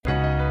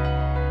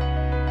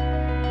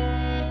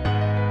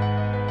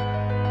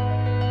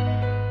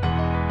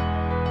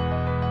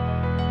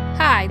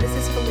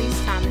This is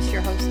Felice Thomas,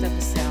 your host of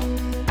The Cell.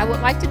 I would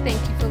like to thank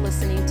you for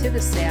listening to The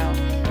Cell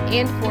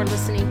and for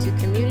listening to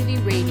Community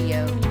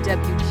Radio,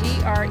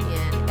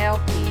 WGRN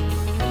LP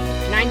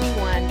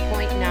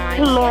 91.9.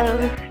 Hello,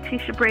 this is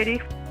Tisha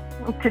Brady.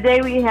 Today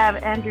we have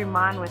Andrew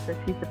Maughan with us.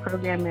 He's the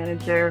program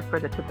manager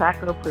for the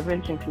Tobacco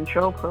Prevention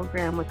Control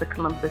Program with the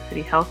Columbus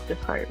City Health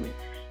Department.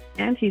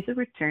 And he's a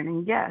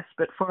returning guest.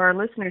 But for our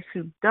listeners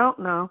who don't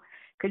know,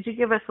 could you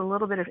give us a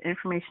little bit of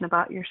information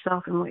about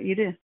yourself and what you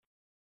do?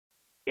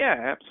 Yeah,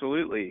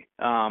 absolutely.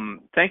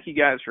 Thank you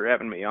guys for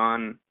having me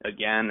on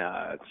again.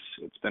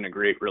 It's been a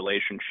great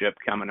relationship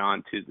coming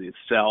on to the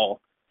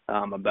Cell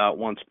about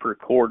once per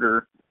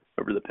quarter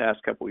over the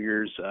past couple of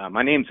years.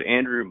 My name's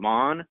Andrew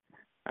Maughan.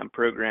 I'm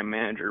Program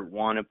Manager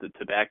 1 of the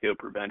Tobacco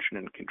Prevention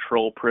and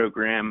Control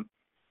Program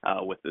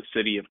with the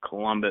City of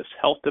Columbus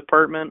Health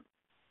Department.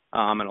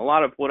 And a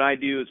lot of what I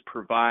do is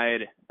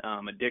provide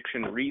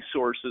addiction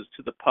resources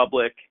to the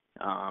public.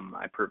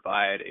 I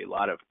provide a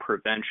lot of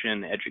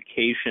prevention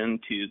education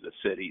to the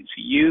city's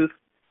youth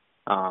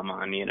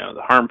on,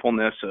 the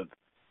harmfulness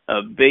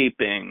of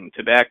vaping,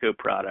 tobacco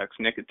products,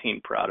 nicotine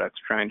products,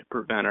 trying to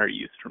prevent our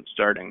youth from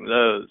starting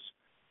those.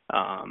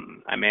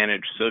 I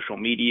manage social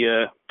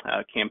media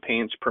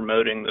campaigns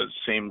promoting those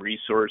same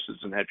resources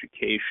and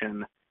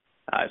education.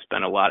 I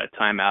spend a lot of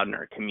time out in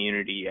our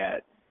community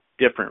at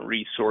different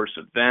resource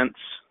events.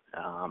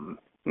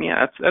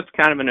 That's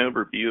kind of an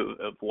overview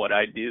of what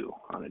I do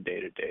on a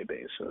day-to-day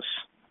basis.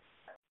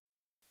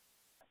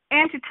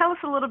 And to tell us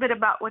a little bit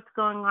about what's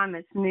going on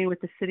that's new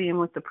with the city and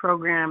with the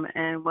program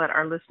and what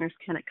our listeners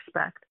can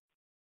expect.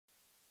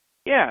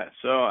 Yeah,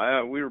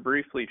 so we were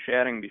briefly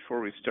chatting before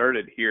we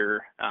started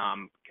here.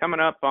 Coming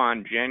up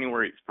on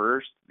January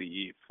 1st,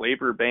 the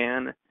flavor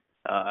ban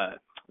that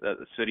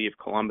the City of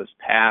Columbus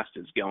passed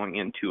is going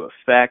into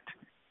effect.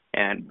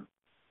 And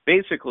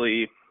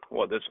basically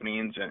what this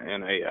means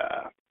in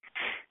a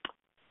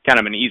kind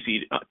of an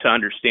easy to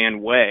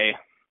understand way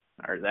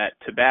are that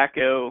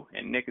tobacco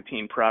and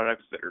nicotine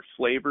products that are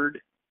flavored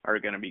are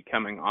going to be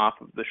coming off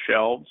of the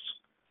shelves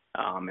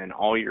in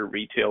all your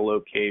retail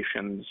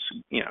locations,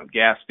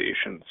 gas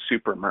stations,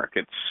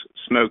 supermarkets,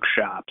 smoke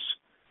shops,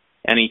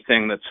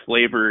 anything that's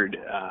flavored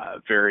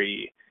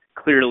very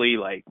clearly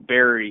like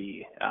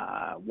berry,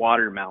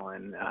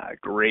 watermelon,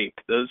 grape.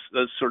 Those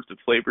sorts of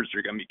flavors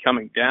are going to be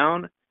coming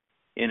down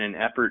in an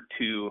effort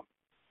to,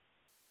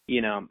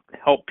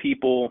 help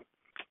people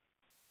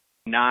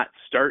not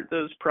start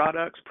those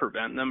products,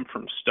 prevent them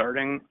from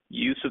starting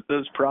use of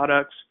those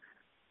products.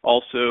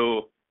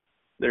 Also,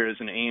 there is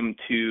an aim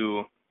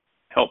to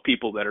help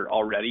people that are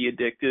already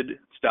addicted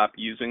stop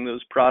using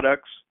those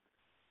products,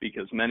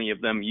 because many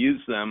of them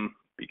use them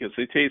because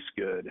they taste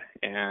good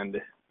and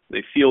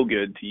they feel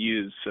good to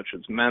use, such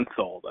as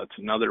menthol. That's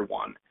another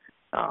one.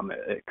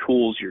 It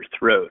cools your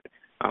throat.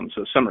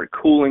 So some are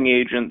cooling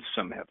agents,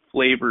 some have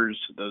flavors.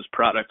 Those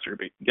products are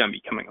going to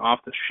be coming off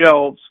the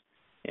shelves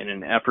in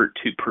an effort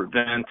to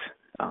prevent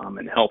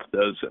and help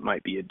those that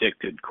might be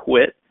addicted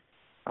quit.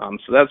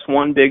 So that's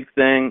one big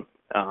thing.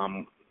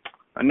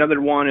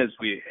 Another one is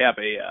we have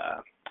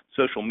a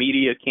social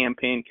media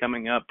campaign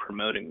coming up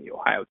promoting the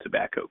Ohio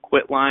Tobacco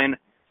Quit Line.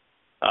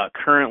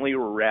 Currently,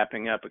 we're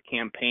wrapping up a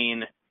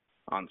campaign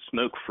on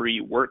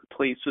smoke-free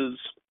workplaces,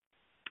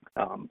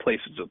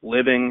 places of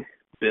living,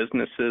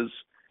 businesses.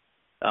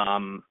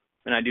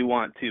 And I do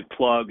want to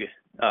plug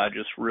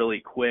just really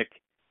quick,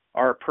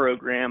 our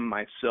program,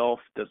 myself,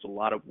 does a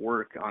lot of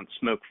work on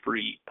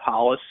smoke-free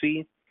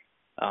policy.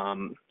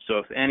 So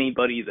if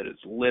anybody that is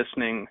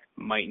listening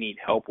might need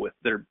help with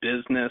their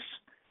business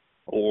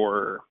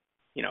or,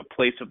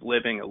 place of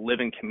living, a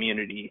living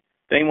community,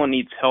 if anyone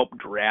needs help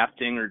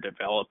drafting or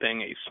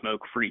developing a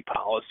smoke-free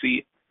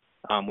policy,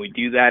 we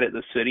do that at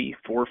the city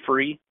for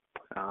free.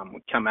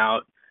 We come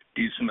out,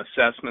 do some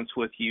assessments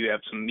with you,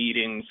 have some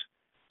meetings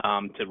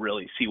to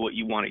really see what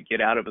you want to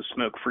get out of a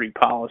smoke-free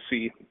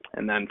policy,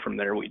 and then from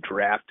there we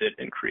draft it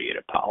and create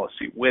a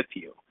policy with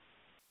you.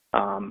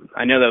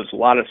 I know that was a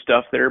lot of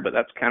stuff there, but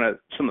that's kind of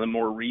some of the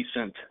more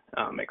recent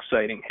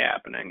exciting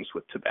happenings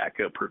with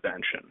tobacco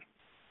prevention.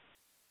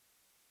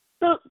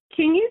 So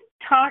can you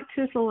talk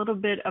to us a little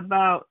bit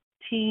about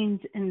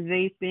teens and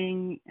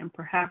vaping and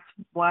perhaps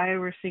why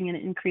we're seeing an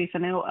increase? I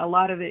know a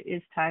lot of it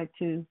is tied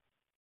to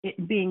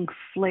it being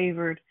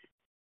flavored,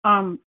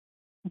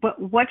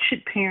 but what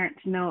should parents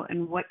know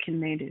and what can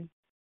they do?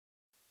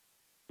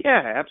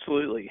 Yeah,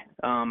 absolutely.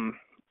 So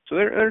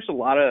there's a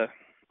lot of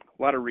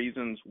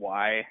reasons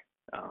why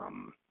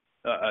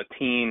a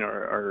teen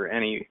or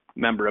any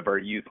member of our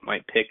youth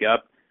might pick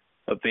up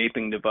a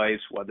vaping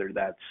device, whether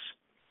that's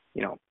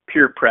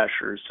peer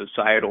pressure,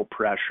 societal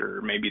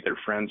pressure, maybe their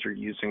friends are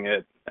using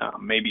it,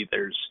 maybe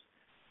there's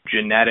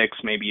genetics,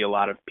 maybe a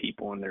lot of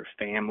people in their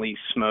family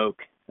smoke,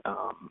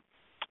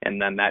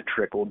 and then that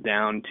trickled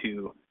down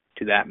to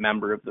that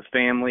member of the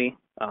family.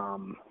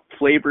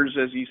 Flavors,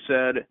 as you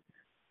said,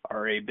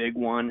 are a big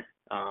one.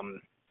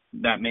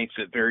 That makes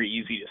it very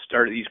easy to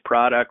start these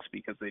products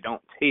because they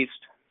don't taste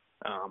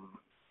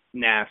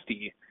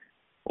nasty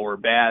or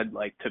bad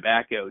like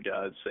tobacco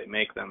does. They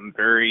make them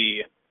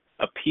very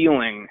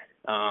appealing.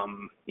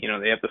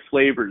 They have the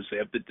flavors, they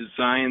have the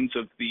designs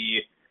of the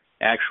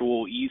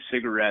actual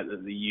e-cigarette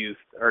that the youth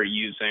are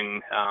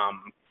using,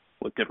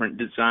 with different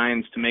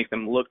designs to make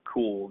them look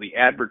cool. The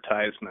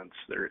advertisements,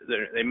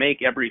 they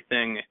make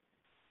everything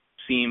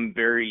seem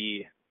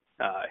very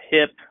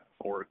hip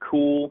or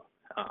cool,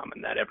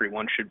 and that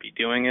everyone should be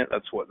doing it.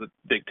 That's what the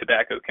big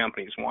tobacco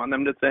companies want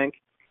them to think.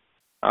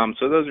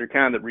 So those are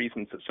kind of the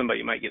reasons that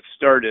somebody might get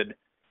started.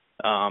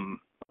 A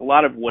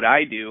lot of what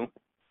I do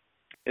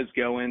is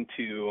go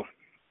into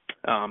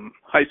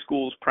high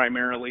schools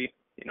primarily,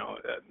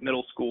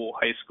 middle school,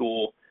 high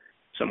school,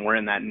 somewhere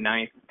in that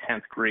 9th,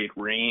 10th grade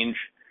range,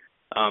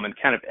 and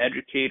kind of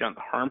educate on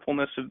the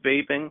harmfulness of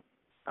vaping.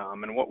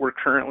 And what we're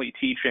currently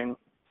teaching,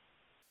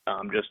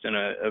 just in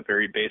a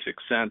very basic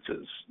sense,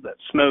 is that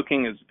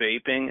smoking is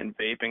vaping and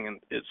vaping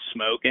is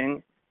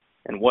smoking.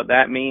 And what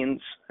that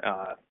means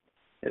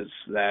is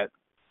that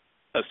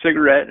a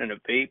cigarette and a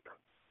vape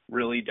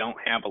really don't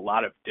have a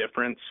lot of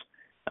difference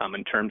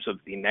in terms of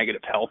the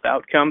negative health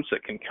outcomes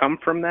that can come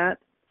from that.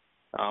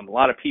 A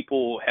lot of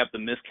people have the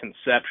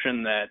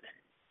misconception that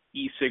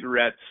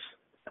e-cigarettes,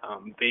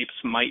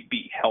 vapes might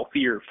be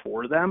healthier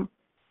for them,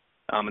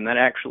 and that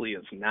actually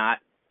is not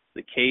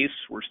the case.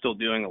 We're still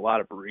doing a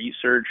lot of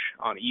research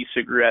on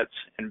e-cigarettes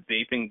and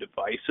vaping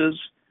devices,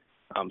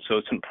 so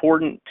it's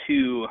important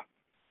to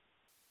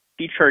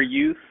teach our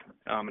youth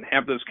and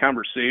have those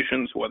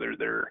conversations, whether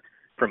they're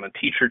from a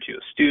teacher to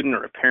a student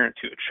or a parent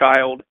to a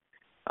child,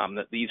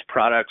 that these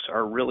products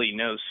are really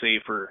no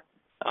safer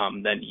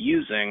than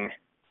using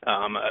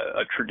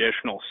a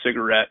traditional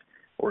cigarette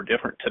or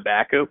different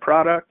tobacco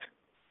product,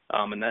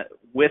 and that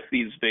with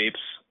these vapes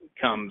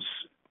comes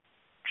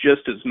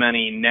just as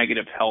many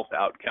negative health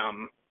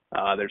outcomes.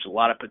 There's a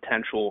lot of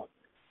potential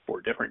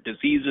for different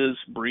diseases,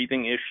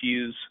 breathing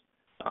issues,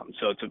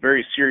 so it's a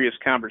very serious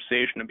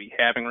conversation to be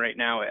having right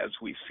now as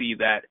we see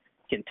that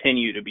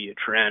continue to be a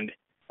trend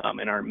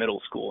in our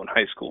middle school and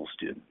high school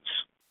students.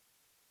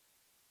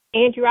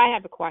 Andrew, I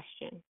have a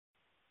question.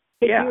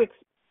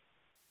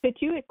 Could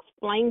you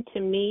explain to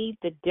me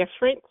the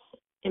difference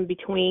in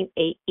between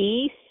a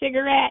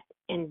e-cigarette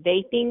and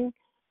vaping?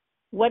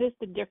 What is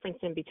the difference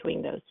in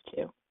between those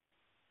two?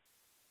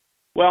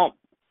 Well,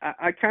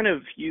 I kind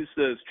of use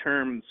those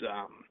terms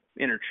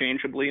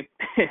interchangeably,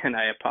 and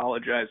I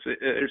apologize.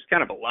 There's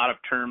kind of a lot of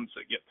terms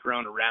that get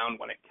thrown around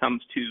when it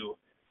comes to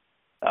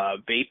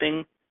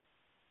vaping,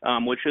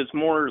 which is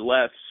more or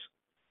less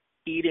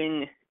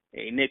heating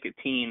a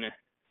nicotine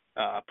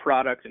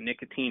product, a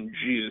nicotine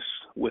juice,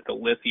 with a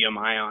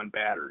lithium-ion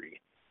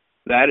battery.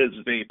 That is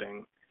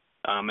vaping,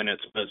 and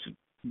its most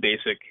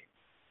basic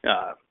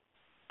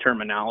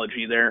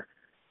terminology there.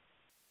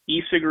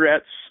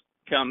 E-cigarettes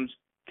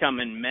come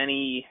in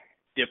many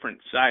different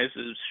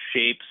sizes,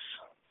 shapes,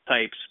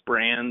 types,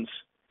 brands,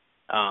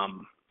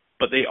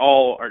 but they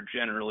all are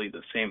generally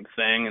the same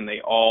thing, and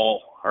they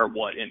all are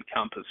what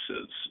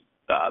encompasses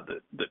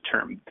the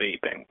term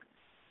vaping.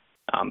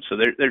 So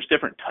there's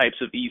different types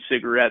of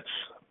e-cigarettes,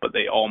 but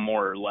they all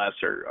more or less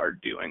are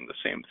doing the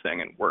same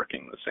thing and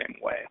working the same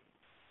way.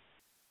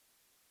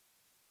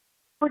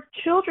 For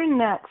children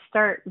that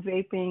start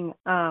vaping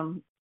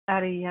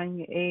at a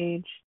young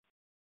age,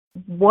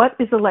 what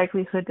is the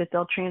likelihood that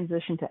they'll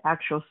transition to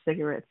actual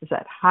cigarettes? Is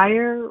that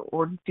higher,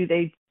 or do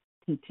they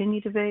continue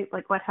to vape?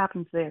 Like, what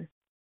happens there?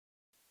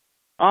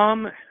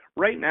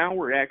 Right now,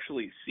 we're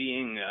actually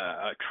seeing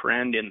a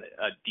trend in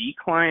a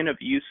decline of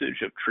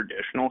usage of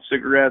traditional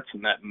cigarettes,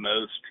 and that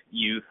most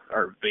youth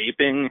are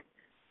vaping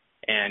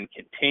and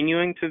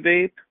continuing to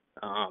vape.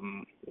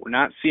 We're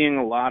not seeing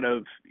a lot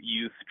of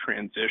youth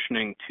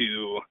transitioning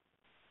to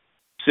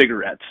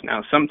cigarettes.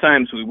 Now,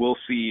 sometimes we will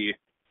see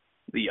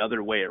the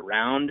other way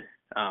around,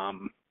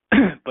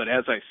 but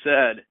as I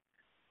said,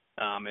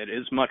 it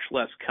is much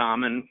less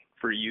common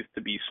for youth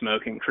to be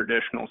smoking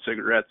traditional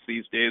cigarettes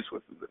these days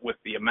with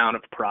the amount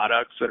of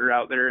products that are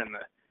out there and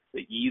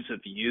the ease of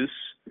use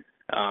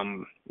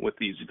with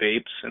these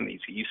vapes and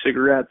these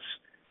e-cigarettes.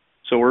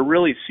 So we're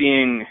really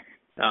seeing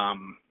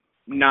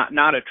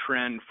not a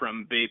trend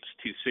from vapes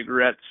to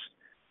cigarettes,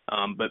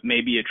 but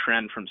maybe a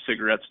trend from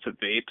cigarettes to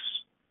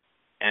vapes.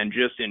 And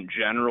just in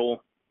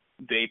general,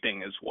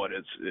 vaping is what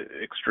is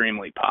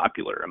extremely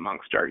popular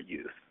amongst our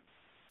youth.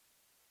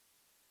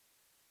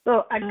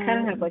 So I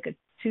kind of have like a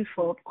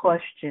twofold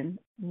question.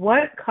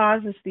 What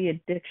causes the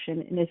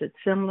addiction, and is it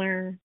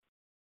similar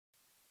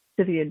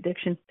to the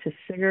addiction to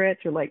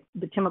cigarettes, or like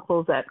the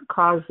chemicals that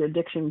cause the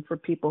addiction for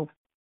people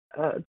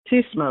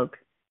to smoke?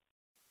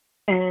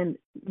 And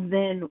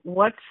then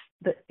what's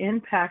the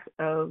impact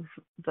of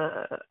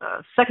the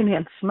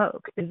secondhand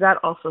smoke? Is that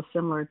also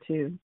similar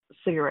to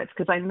cigarettes?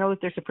 Because I know that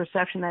there's a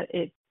perception that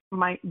it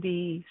might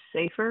be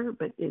safer,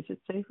 but is it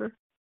safer?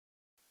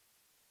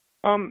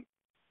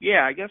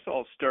 Yeah, I guess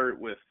I'll start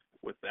with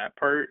that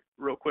part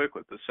real quick,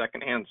 with the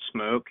secondhand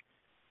smoke.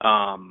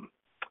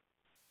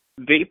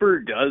 Vapor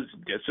does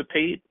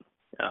dissipate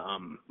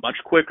much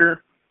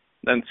quicker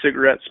than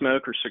cigarette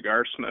smoke or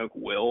cigar smoke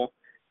will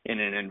in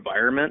an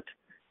environment.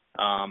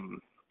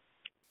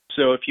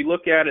 So if you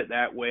look at it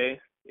that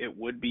way, it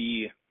would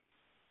be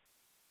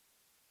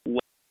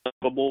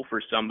livable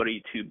for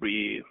somebody to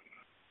be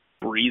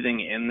breathing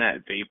in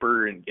that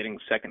vapor and getting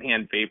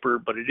secondhand vapor,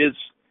 but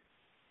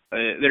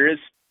there is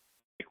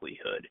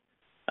likelihood.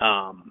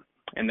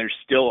 And there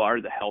still are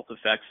the health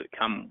effects that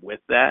come with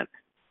that.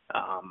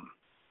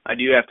 I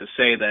do have to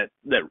say that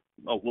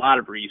a lot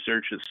of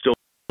research is still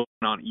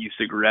going on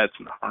e-cigarettes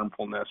and the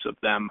harmfulness of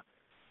them.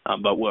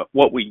 But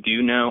what we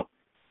do know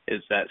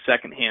is that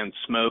secondhand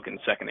smoke and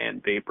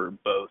secondhand vapor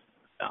both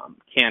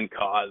can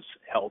cause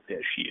health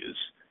issues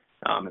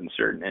in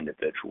certain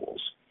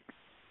individuals.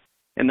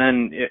 And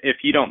then, if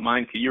you don't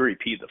mind, could you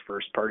repeat the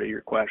first part of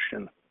your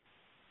question?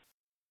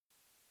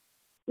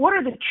 What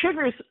are the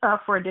triggers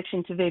for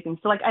addiction to vaping?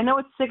 So, like, I know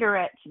with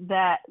cigarettes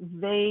that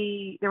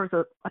there was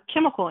a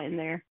chemical in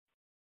there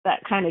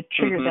that kind of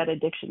triggered that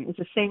addiction. Is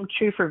the same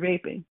true for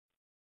vaping?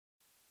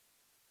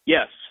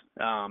 Yes,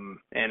 and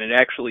it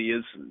actually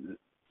is,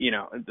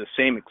 the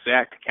same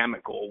exact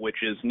chemical,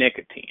 which is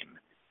nicotine.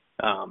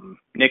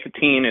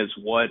 Nicotine is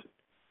what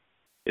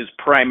is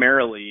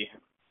primarily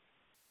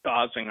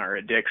causing our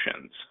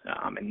addictions,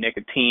 and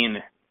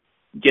nicotine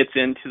gets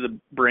into the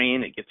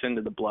brain, it gets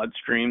into the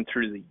bloodstream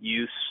through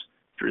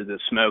the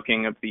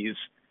smoking of these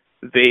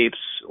vapes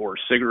or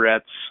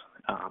cigarettes,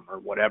 or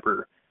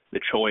whatever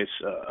the choice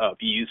of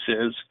use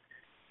is.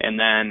 And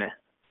then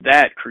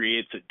that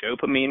creates a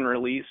dopamine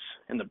release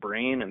in the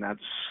brain, and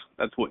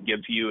that's what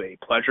gives you a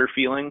pleasure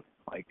feeling.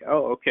 Like,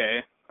 oh,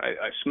 okay,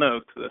 I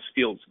smoked, this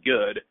feels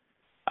good,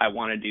 I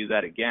want to do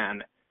that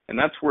again. And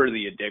that's where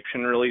the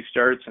addiction really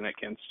starts, and it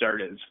can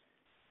start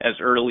as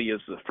early as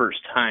the first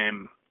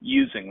time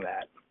using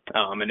that.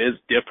 It is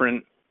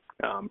different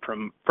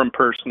from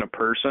person to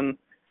person,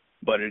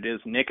 but it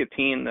is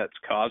nicotine that's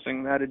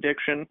causing that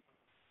addiction.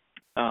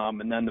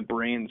 And then the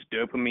brain's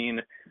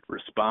dopamine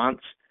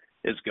response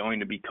is going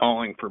to be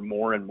calling for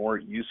more and more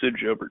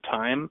usage over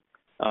time,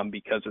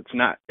 because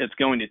it's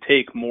going to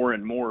take more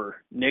and more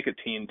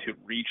nicotine to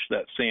reach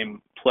that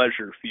same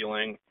pleasure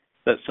feeling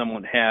that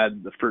someone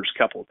had the first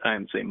couple of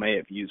times they may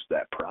have used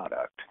that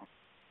product.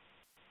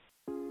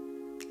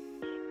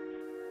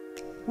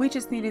 We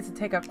just needed to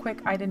take a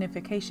quick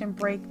identification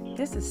break.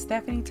 This is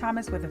Stephanie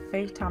Thomas with the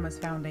Faith Thomas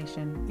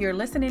Foundation. You're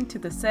listening to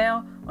The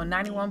Sale on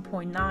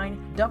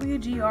 91.9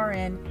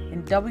 WGRN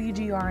and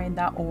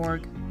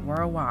WGRN.org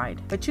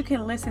worldwide. But you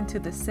can listen to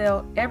The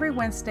Sale every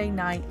Wednesday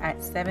night at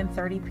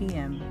 7:30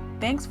 p.m.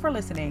 Thanks for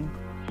listening.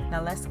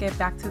 Now let's get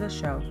back to the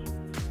show.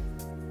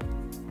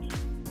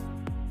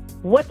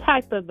 What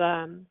type of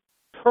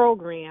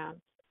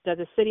program does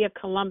the City of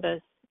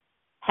Columbus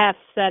have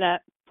set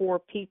up for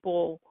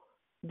people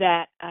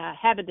that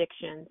have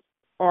addictions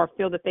or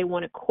feel that they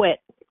want to quit,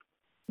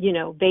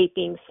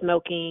 vaping,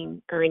 smoking,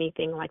 or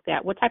anything like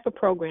that? What type of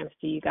programs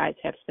do you guys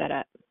have set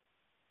up?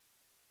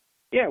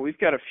 Yeah, we've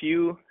got a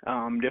few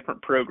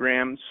different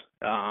programs.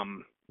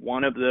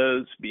 One of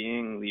those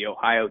being the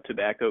Ohio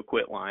Tobacco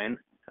Quit line.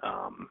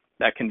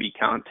 That can be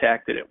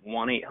contacted at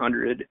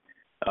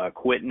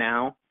 1-800-QUIT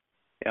NOW.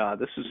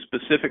 This is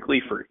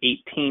specifically for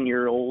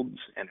 18-year-olds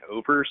and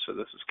over, so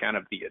this is kind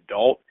of the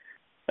adult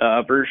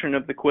version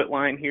of the quit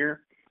line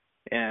here.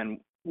 And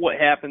what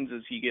happens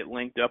is you get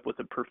linked up with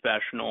a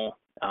professional,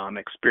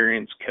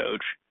 experienced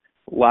coach.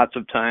 Lots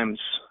of times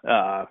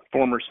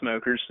former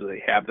smokers, so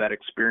they have that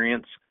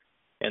experience,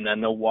 and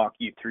then they'll walk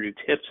you through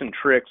tips and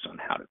tricks on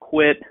how to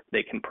quit.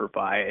 They can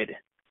provide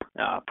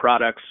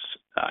products,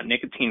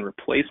 nicotine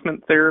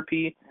replacement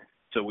therapy.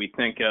 So we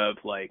think of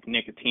like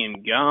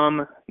nicotine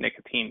gum,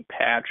 nicotine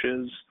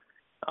patches,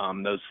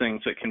 those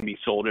things that can be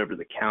sold over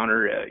the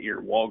counter at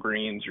your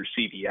Walgreens or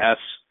CVS.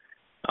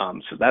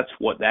 So that's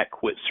what that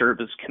quit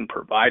service can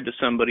provide to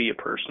somebody, a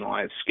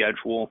personalized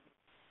schedule.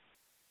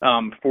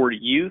 For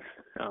youth,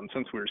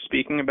 since we were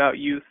speaking about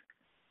youth,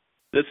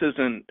 this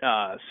isn't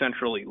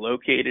centrally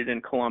located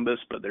in Columbus,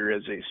 but there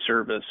is a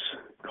service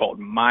called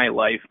My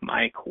Life,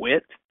 My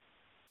Quit.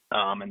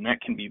 And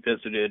that can be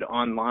visited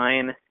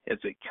online.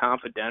 It's a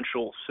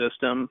confidential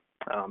system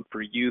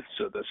for youth.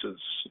 So this is,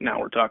 now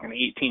we're talking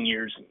 18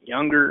 years and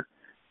younger.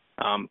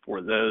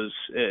 For those,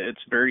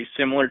 it's very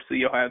similar to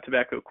the Ohio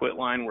Tobacco Quit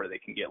line, where they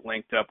can get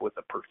linked up with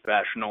a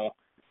professional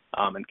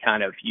and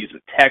kind of use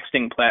a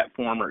texting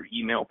platform or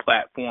email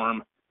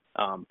platform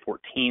for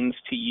teens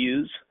to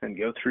use and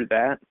go through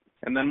that.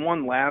 And then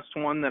one last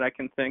one that I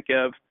can think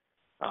of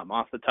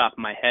off the top of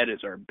my head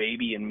is our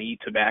Baby and Me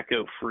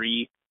Tobacco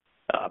Free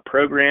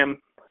program,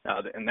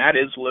 and that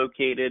is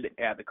located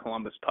at the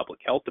Columbus Public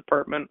Health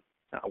Department,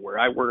 where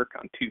I work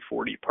on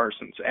 240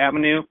 Parsons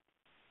Avenue.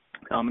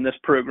 And this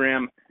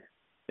program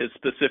is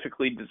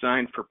specifically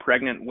designed for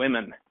pregnant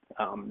women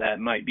that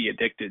might be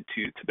addicted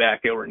to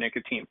tobacco or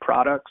nicotine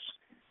products.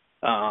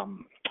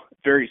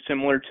 Very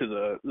similar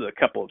to the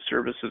couple of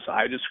services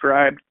I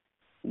described.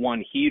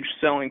 One huge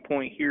selling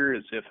point here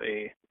is if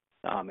a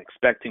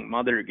expecting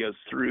mother goes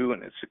through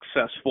and is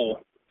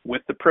successful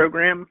with the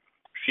program,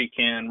 she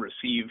can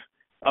receive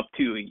up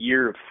to a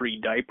year of free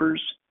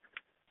diapers,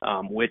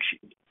 which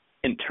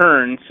in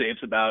turn saves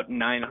about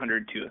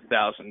 $900 to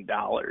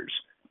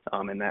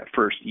 $1,000 in that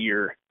first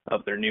year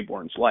of their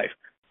newborn's life.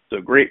 So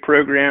great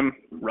program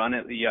run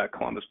at the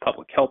Columbus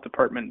Public Health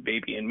Department,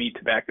 Baby and Me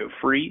Tobacco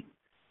Free.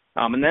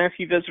 And then if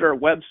you visit our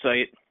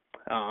website,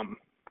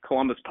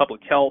 Columbus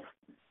Public Health,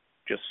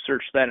 just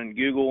search that in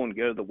Google and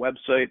go to the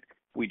website.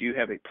 We do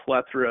have a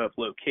plethora of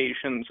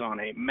locations on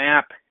a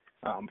map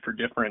for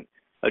different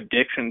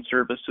addiction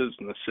services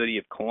in the city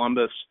of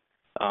Columbus,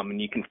 and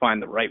you can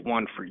find the right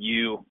one for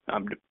you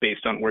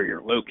based on where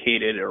you're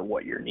located or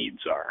what your needs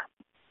are.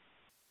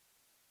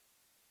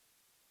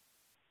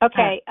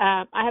 Okay,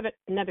 I have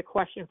another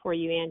question for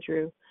you,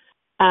 Andrew.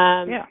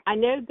 Yeah. I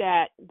know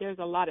that there's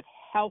a lot of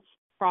health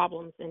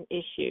problems and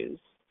issues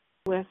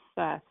with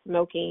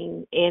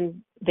smoking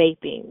and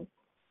vaping.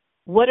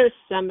 What are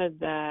some of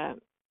the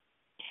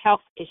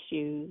health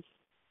issues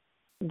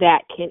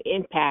that can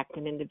impact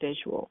an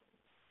individual?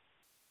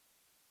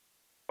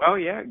 Well,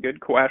 yeah,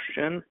 good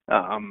question.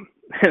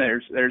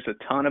 There's a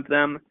ton of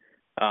them.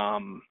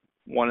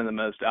 One of the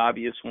most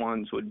obvious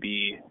ones would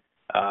be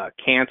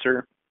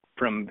cancer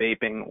from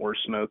vaping or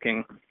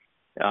smoking.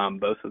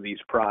 Both of these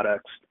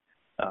products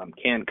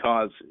can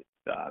cause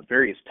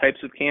various types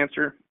of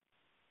cancer.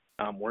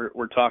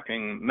 We're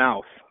talking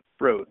mouth,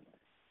 throat,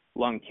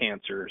 lung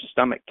cancer,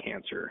 stomach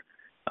cancer,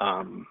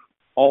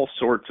 all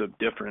sorts of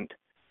different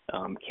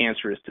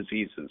cancerous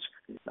diseases.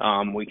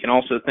 We can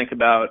also think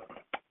about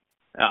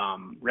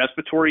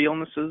respiratory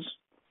illnesses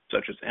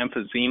such as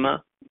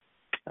emphysema,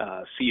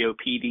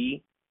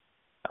 COPD,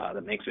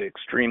 that makes it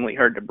extremely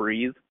hard to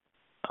breathe.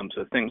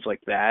 So things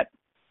like that.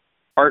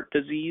 Heart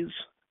disease,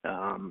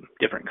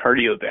 different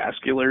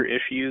cardiovascular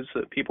issues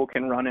that people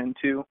can run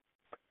into.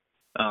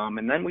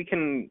 And then we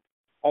can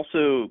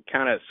also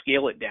kind of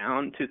scale it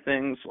down to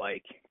things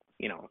like,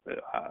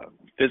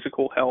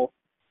 physical health.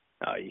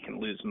 You can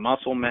lose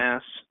muscle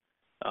mass,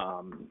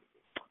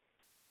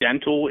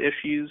 dental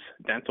issues,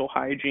 dental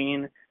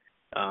hygiene.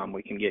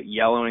 We can get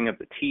yellowing of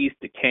the teeth,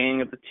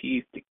 decaying of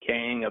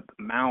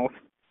the mouth,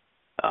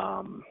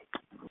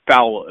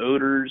 foul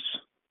odors.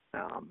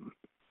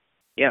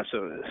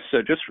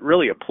 So just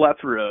really a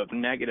plethora of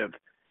negative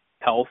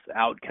health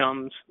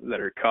outcomes that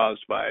are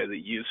caused by the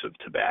use of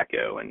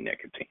tobacco and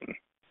nicotine.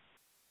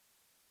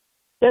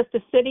 Does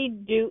the city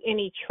do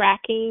any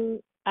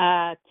tracking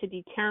to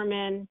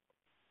determine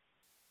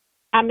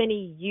how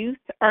many youth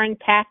are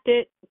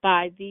impacted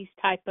by these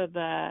type of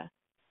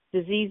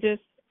diseases?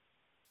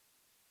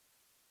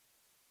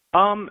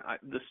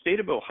 The state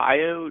of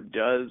Ohio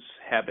does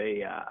have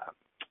a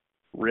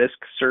risk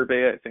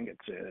survey. I think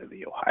it's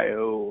the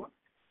Ohio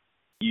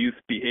Youth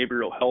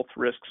Behavioral Health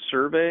Risk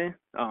Survey.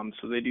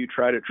 So they do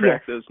try to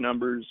track those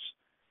numbers.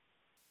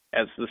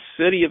 As the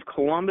city of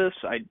Columbus,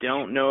 I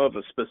don't know of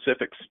a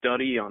specific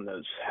study on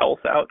those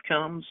health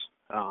outcomes,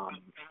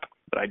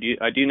 but I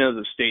do know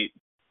the state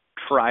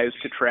tries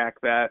to track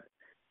that.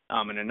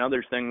 And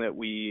another thing that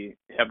we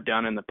have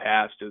done in the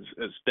past is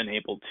been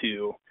able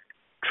to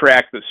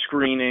track the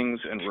screenings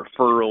and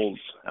referrals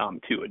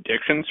to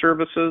addiction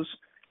services.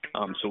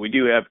 So we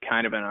do have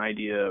kind of an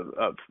idea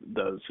of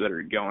those that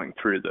are going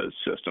through those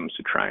systems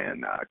to try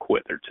and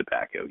quit their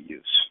tobacco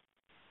use.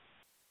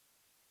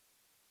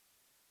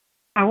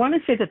 I want to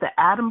say that the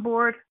ATOM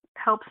board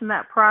helps in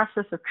that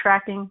process of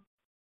tracking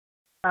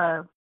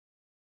that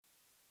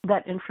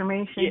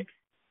information.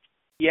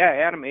 Yeah,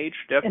 Adam H.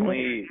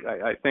 definitely,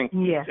 I think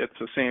it's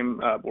the same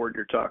board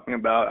you're talking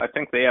about. I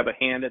think they have a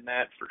hand in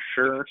that for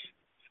sure.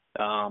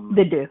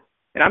 They do.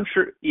 And I'm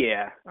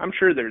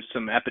sure there's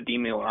some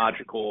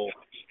epidemiological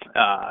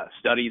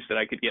studies that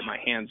I could get my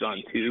hands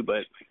on too,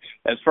 but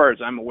as far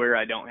as I'm aware,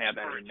 I don't have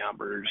any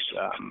numbers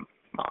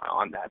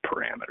on that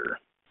parameter.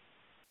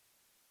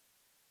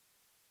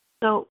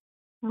 So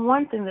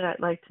one thing that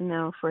I'd like to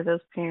know for those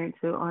parents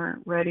who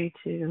aren't ready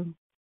to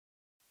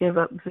give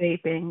up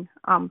vaping,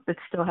 but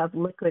still have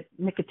liquid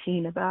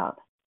nicotine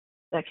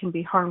that can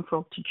be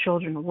harmful to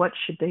children, what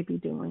should they be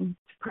doing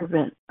to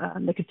prevent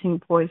nicotine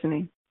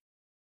poisoning?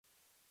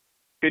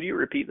 Could you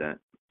repeat that?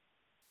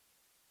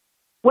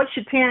 What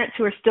should parents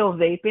who are still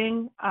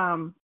vaping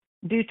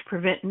do to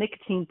prevent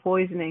nicotine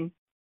poisoning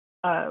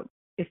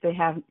if they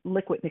have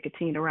liquid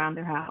nicotine around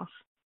their house?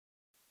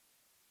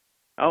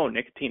 Oh,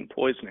 nicotine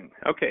poisoning.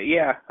 Okay,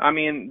 yeah. I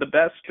mean, the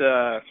best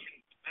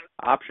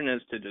option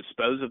is to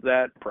dispose of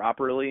that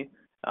properly,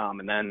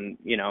 and then,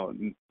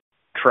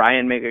 try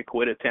and make a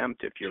quit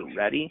attempt if you're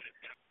ready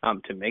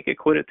to make a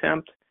quit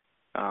attempt.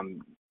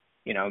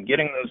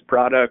 Getting those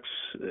products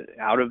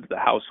out of the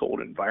household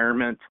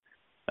environment,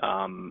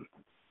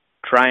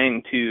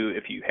 trying to,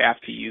 if you have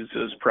to use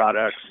those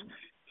products,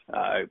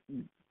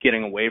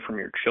 getting away from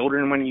your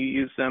children when you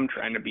use them,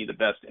 trying to be the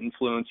best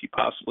influence you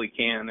possibly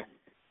can,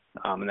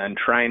 and then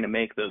trying to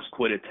make those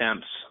quit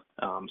attempts.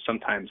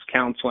 Sometimes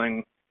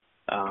counseling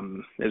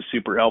is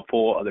super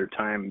helpful. Other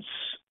times,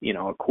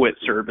 a quit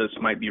service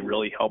might be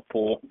really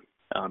helpful.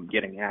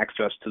 Getting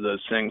access to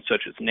those things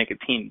such as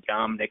nicotine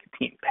gum,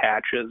 nicotine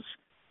patches,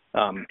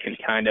 can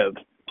kind of,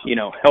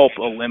 help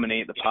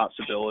eliminate the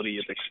possibility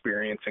of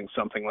experiencing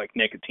something like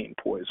nicotine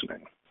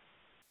poisoning.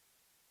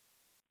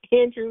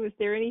 Andrew, is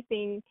there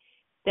anything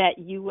that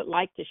you would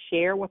like to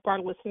share with our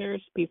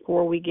listeners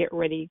before we get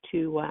ready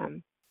to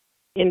end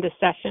the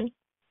session?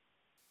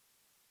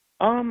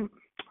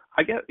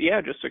 I guess,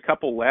 just a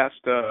couple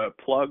last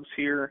plugs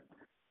here.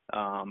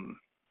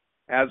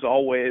 As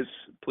always,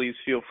 please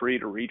feel free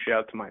to reach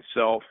out to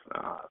myself.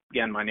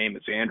 Again, my name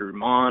is Andrew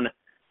Maughan,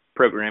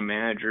 Program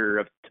Manager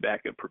of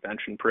Tobacco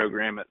Prevention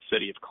Program at the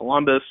City of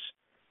Columbus.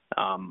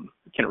 You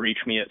can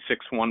reach me at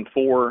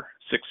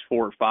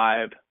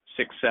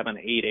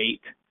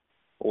 614-645-6788,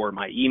 or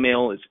my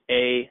email is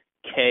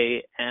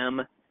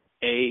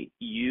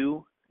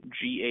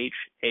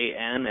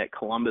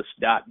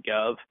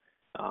akmaughan@columbus.gov.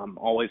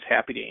 Always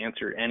happy to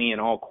answer any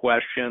and all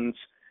questions.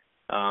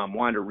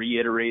 Wanted to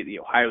reiterate the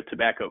Ohio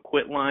Tobacco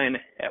Quit line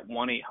at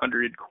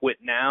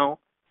 1-800-QUIT-NOW.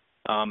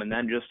 And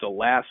then just a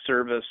last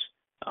service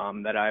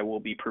that I will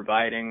be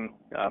providing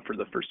for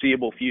the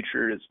foreseeable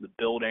future is the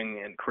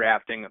building and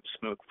crafting of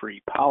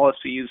smoke-free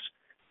policies.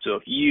 So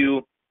if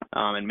you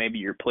and maybe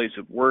your place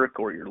of work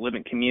or your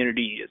living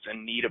community is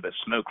in need of a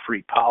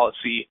smoke-free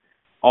policy,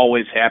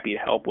 always happy to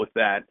help with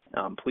that.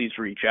 Please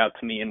reach out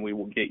to me and we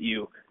will get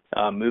you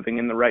moving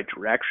in the right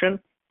direction.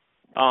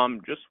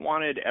 Just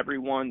wanted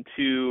everyone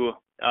to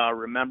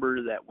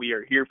remember that we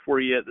are here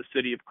for you at the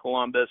City of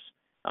Columbus.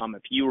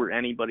 If you or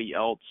anybody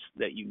else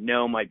that you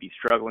know might be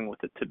struggling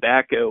with a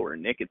tobacco or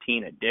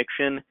nicotine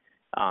addiction,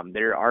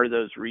 there are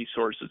those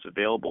resources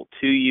available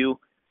to you.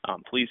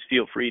 Please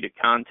feel free to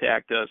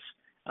contact us.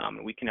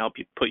 We can help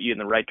you put you in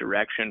the right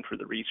direction for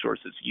the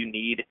resources you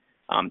need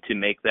to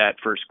make that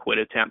first quit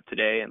attempt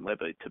today and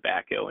live a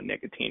tobacco and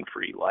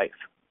nicotine-free life.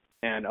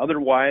 And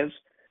otherwise,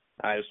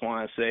 I just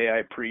want to say I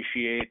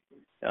appreciate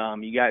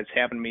you guys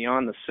having me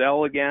on the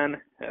cell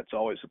again. It's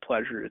always a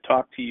pleasure to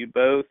talk to you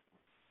both.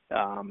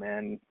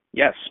 And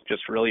yes,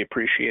 just really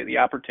appreciate the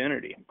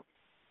opportunity.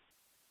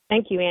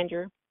 Thank you,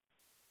 Andrew.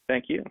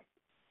 Thank you.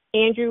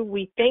 Andrew,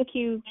 we thank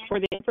you for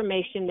the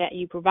information that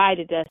you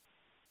provided us.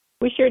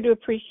 We sure do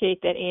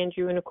appreciate that,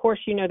 Andrew. And of course,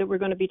 you know that we're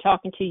going to be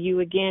talking to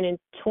you again in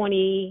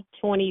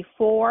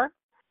 2024,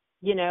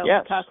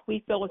 Yes. Because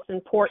we feel it's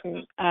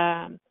important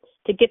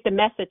to get the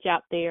message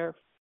out there.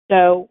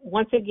 So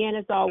once again,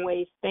 as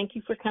always, thank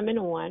you for coming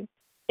on.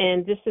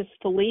 And this is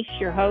Felice,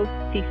 your host.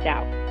 Peace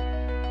out.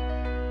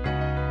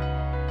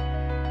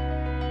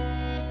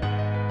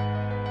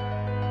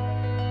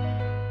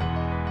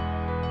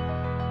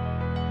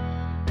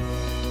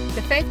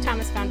 The Faith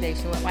Thomas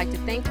Foundation would like to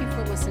thank you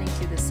for listening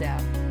to The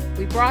Cell.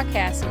 We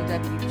broadcast on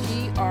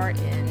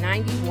WGRN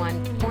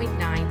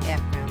 91.9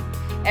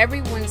 FM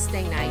every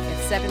Wednesday night at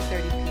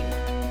 7:30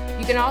 p.m.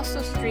 You can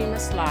also stream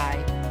us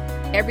live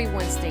every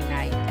Wednesday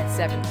night at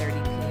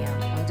 7:30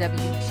 p.m. on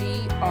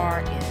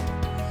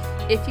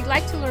WGRN. If you'd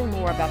like to learn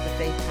more about the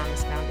Faith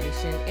Thomas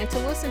Foundation and to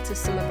listen to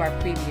some of our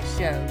previous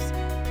shows,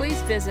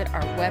 please visit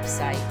our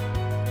website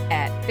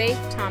at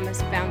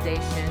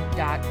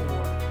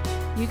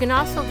faiththomasfoundation.org. You can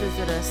also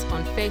visit us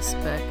on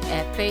Facebook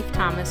at Faith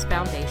Thomas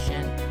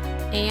Foundation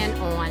and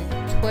on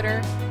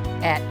Twitter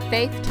at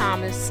Faith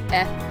Thomas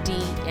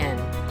FDN.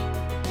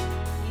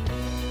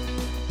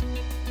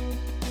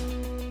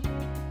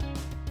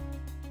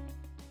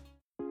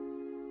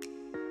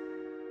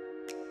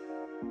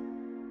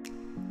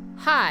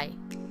 Hi,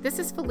 this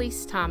is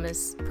Felice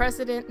Thomas,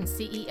 President and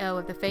CEO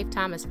of the Faith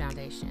Thomas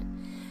Foundation.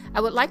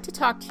 I would like to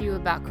talk to you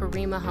about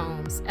Karima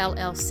Homes,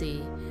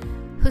 LLC,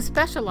 who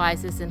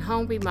specializes in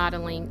home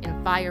remodeling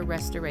and fire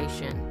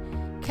restoration.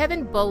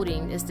 Kevin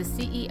Bolding is the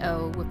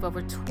CEO with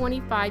over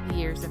 25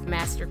 years of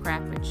master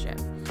craftsmanship.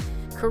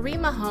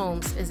 Karima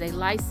Homes is a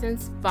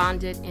licensed,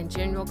 bonded, and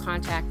general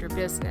contractor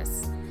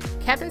business.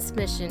 Kevin's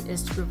mission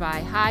is to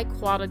provide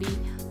high-quality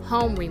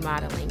home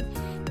remodeling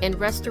and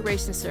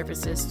restoration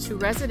services to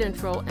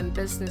residential and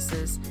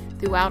businesses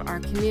throughout our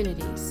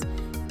communities.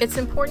 It's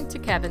important to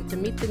Kevin to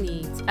meet the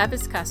needs of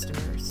his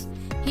customers.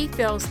 He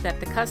feels that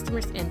the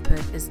customer's input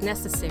is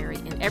necessary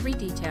in every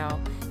detail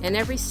and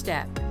every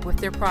step with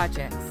their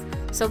projects.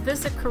 So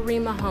visit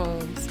Karima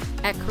Homes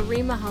at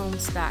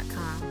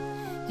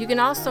karimahomes.com. You can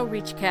also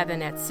reach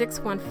Kevin at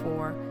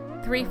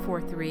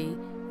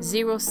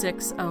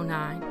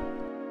 614-343-0609